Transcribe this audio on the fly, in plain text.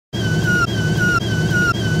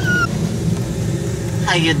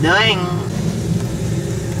How you doing?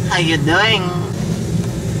 How you doing?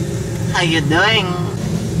 How you doing?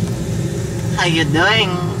 How you doing?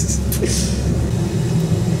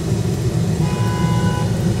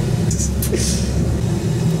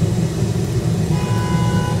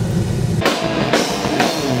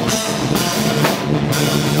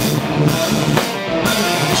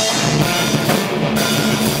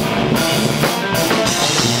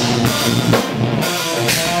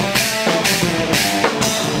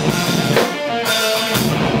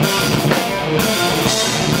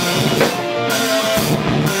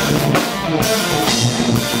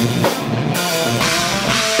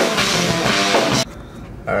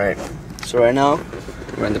 Alright, so right now,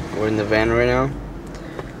 we're in the van right now.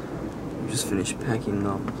 We just finished packing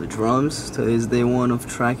up the drums. Today's day one of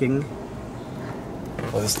tracking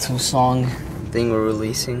for this 2-song thing we're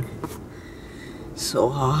releasing. So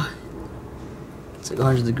hot. It's like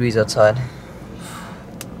 100 degrees outside.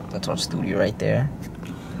 That's our studio right there.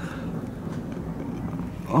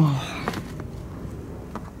 Oh.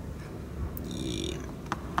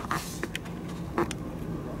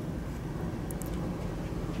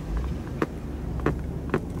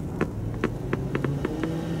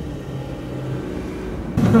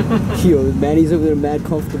 Yo, Manny's over there mad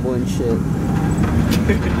comfortable and shit.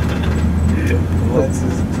 Lex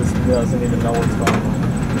just doesn't even know what's going on.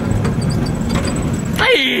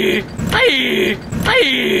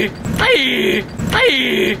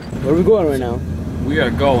 Where are we going right now? We are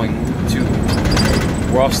going to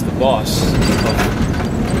Ross the Boss of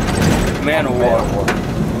Manowar.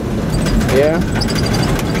 Yeah?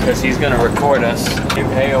 Because he's gonna record us.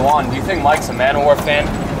 Hey, Owan, do you think Mike's a Manowar fan?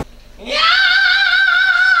 Yeah!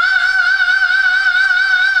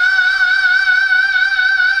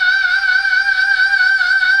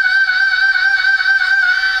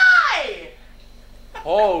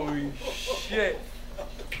 Holy shit.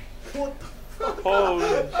 What the fuck? Holy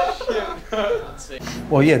shit.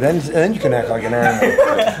 Well, yeah, then you can act like an animal.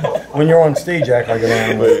 When you're on stage, act like an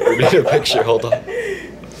animal. We need a picture, hold on.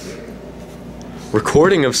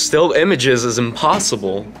 Recording of still images is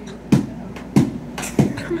impossible.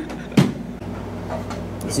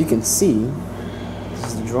 As you can see, this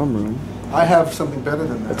is the drum room. I have something better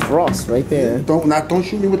than that. That's Ross right there. Don't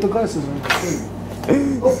shoot me with the glasses on.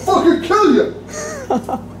 I'll fucking kill you!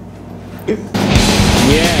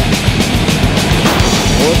 Yeah.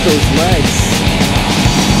 What those legs?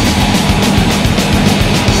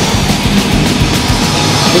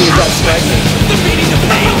 Look at that swagger. The meaning of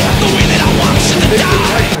pain, the way that I want shit to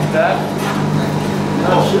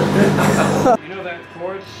die. You know that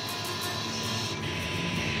chord?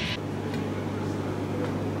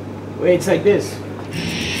 Wait, it's like this.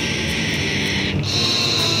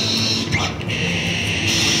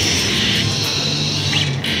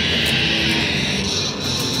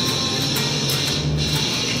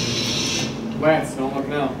 Lance, don't look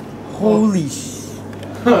now. Holy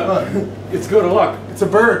It's good luck. It's a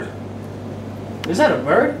bird. Is that a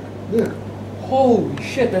bird? Yeah. Holy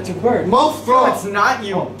shit, that's a bird. Mothra! It's not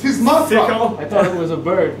you. Tis Mothra! I thought it was a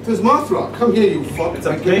bird. Tis Mothra! Come here, you fuck. It's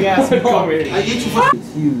a big ass dog. I get you fucking.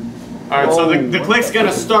 It's huge. Alright, so the click's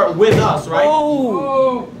gonna start with us, right?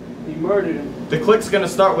 Oh! He murdered him. The click's gonna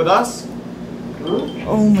start with us?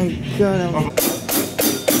 Oh my god.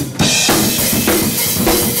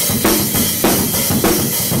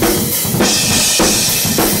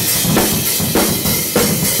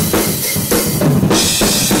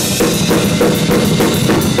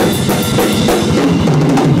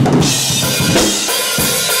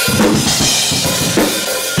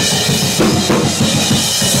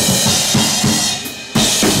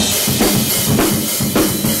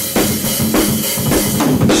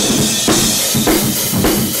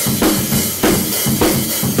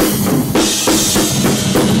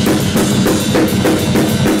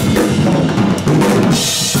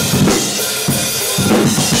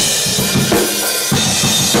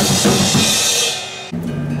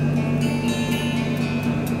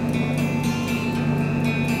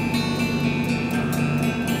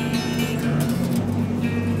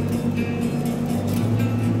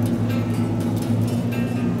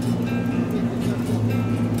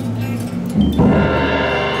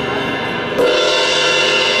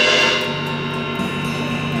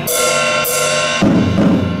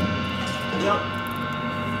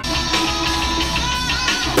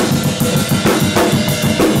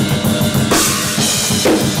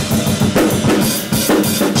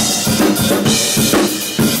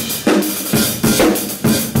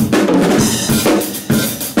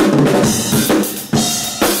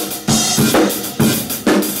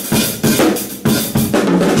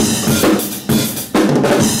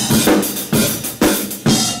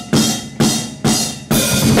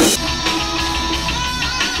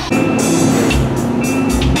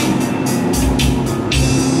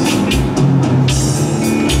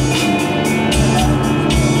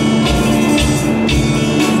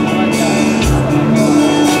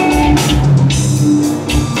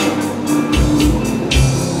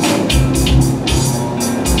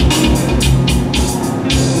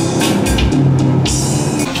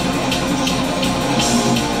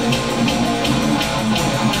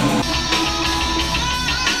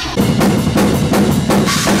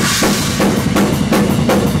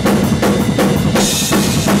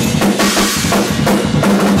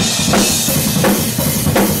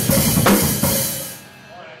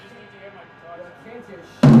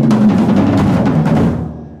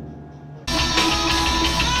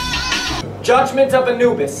 Judgment of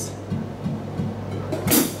Anubis.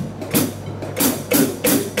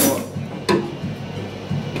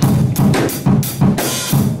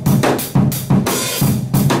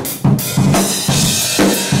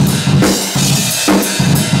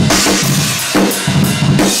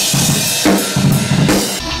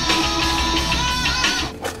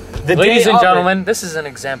 Ladies and gentlemen, this is an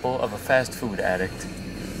example of a fast food addict.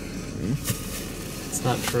 It's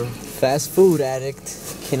not true. Fast food addict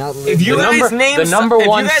cannot live. If you guys name the number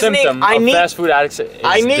one symptom of need, fast food addicts is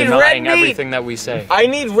denying everything that we say. I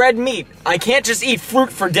need red meat. I can't just eat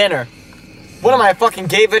fruit for dinner. What am I, a fucking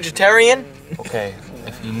gay vegetarian? Okay,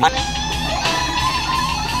 if you need...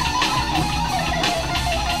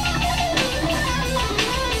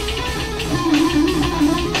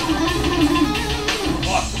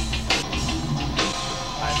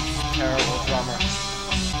 Terrible drummer.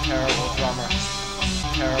 Terrible drummer.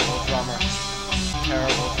 Terrible drummer.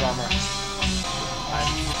 Terrible drummer.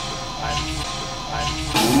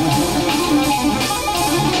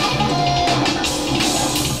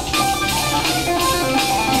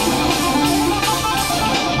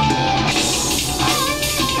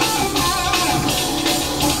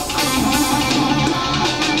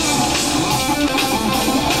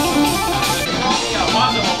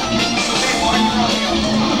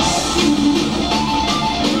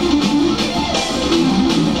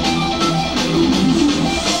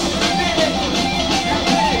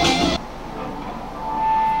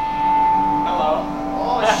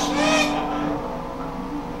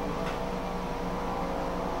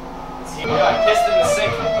 You got kissed in the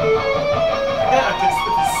sink. Yeah, kissed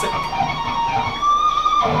in the sink.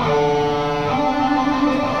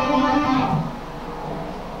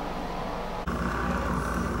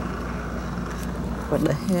 What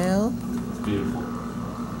the hell? It's beautiful.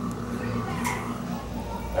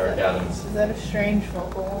 Eric Adams. Is that a strange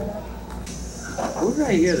vocal lineup? Where did I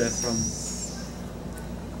hear that from?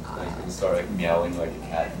 Like, you can start like meowing like a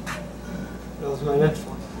cat. That was my next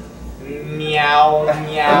one. Meow,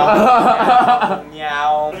 meow,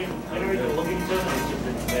 meow, meow.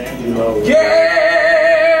 Yeah!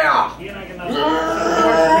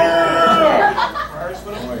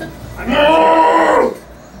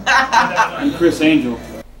 Chris Angel.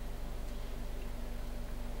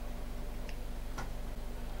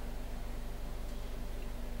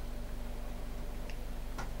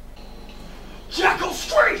 Jackal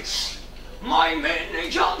Streets, my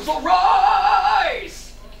minions arise.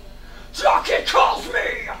 Docket calls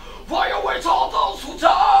me, why await all those who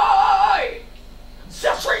die?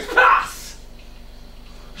 Centuries pass,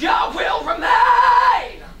 I will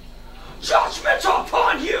remain. Judgment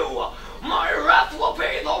upon you, my wrath will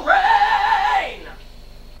be the rain.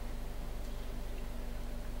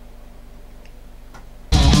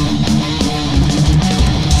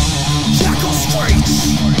 Jackal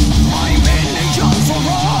Streets, my minions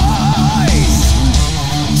arise.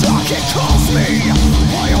 Docket calls me,